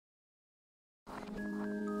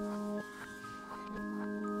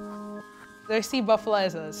They see Buffalo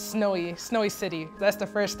as a snowy city. That's the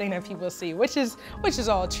first thing that people see, which is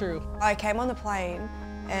all true. I came on the plane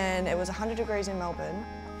and it was 100 degrees in Melbourne,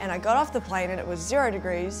 and I got off the plane and it was 0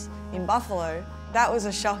 degrees in Buffalo. That was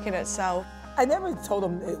a shock in itself. I never told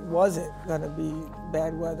them it wasn't gonna be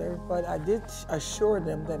bad weather, but I did assure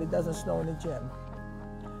them that it doesn't snow in the gym.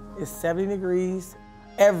 It's 70 degrees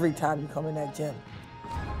every time you come in that gym.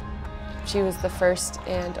 She was the first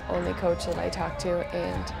and only coach that I talked to,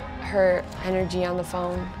 and her energy on the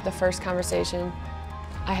phone, the first conversation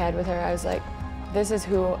I had with her, I was like, this is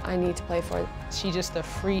who I need to play for. She's just a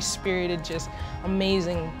free-spirited, just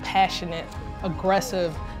amazing, passionate,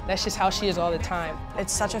 aggressive. That's just how she is all the time.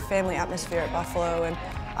 It's such a family atmosphere at Buffalo, and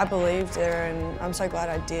I believed her, and I'm so glad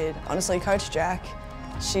I did. Honestly, Coach Jack,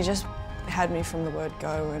 she just had me from the word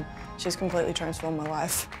go, and she's completely transformed my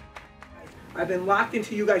life. I've been locked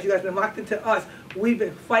into you guys have been locked into us. We've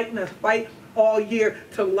been fighting a fight all year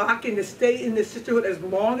to lock in, to stay in this sisterhood as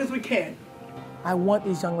long as we can. I want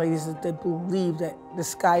these young ladies to believe that the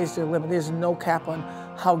sky is their limit. There's no cap on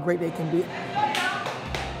how great they can be.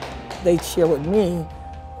 They share with me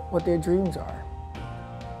what their dreams are.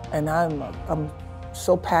 And I'm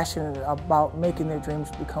so passionate about making their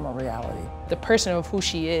dreams become a reality. The person of who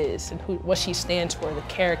she is and what she stands for, the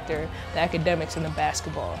character, the academics, and the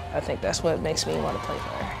basketball. I think that's what makes me want to play for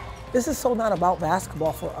her. This is so not about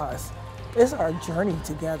basketball for us. It's our journey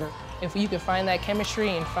together. If you can find that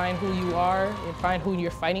chemistry and find who you are and find who you're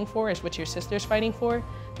fighting for, is what your sister's fighting for,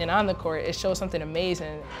 then on the court, it shows something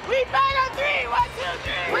amazing. We fight on 3, 1,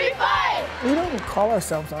 2, 3. We fight! We don't call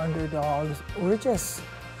ourselves underdogs. We're just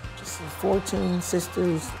 14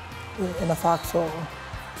 sisters in a foxhole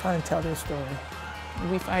trying to tell their story.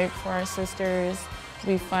 We fight for our sisters.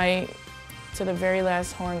 We fight till the very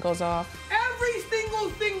last horn goes off. Every single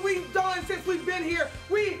thing we've done since we've been here,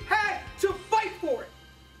 we had to fight for it.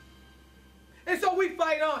 And so we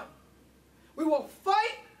fight on. We will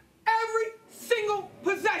fight every single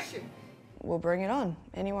possession. We'll bring it on.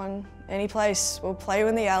 Anyone, any place. We'll play you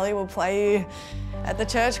in the alley, we'll play you at the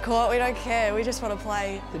church court, we don't care. We just want to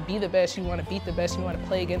play. To be the best, you want to beat the best, you want to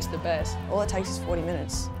play against the best. All it takes is 40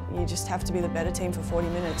 minutes. You just have to be the better team for 40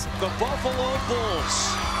 minutes. The Buffalo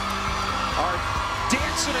Bulls are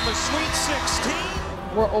dancing in the Sweet 16.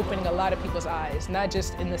 We're opening a lot of people's eyes, not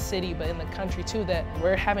just in the city, but in the country too, that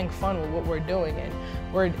we're having fun with what we're doing and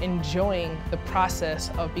we're enjoying the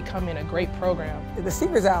process of becoming a great program. The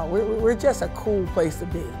secret's out. We're just a cool place to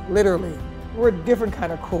be, literally. We're a different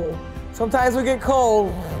kind of cool. Sometimes we get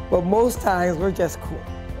cold, but most times we're just cool.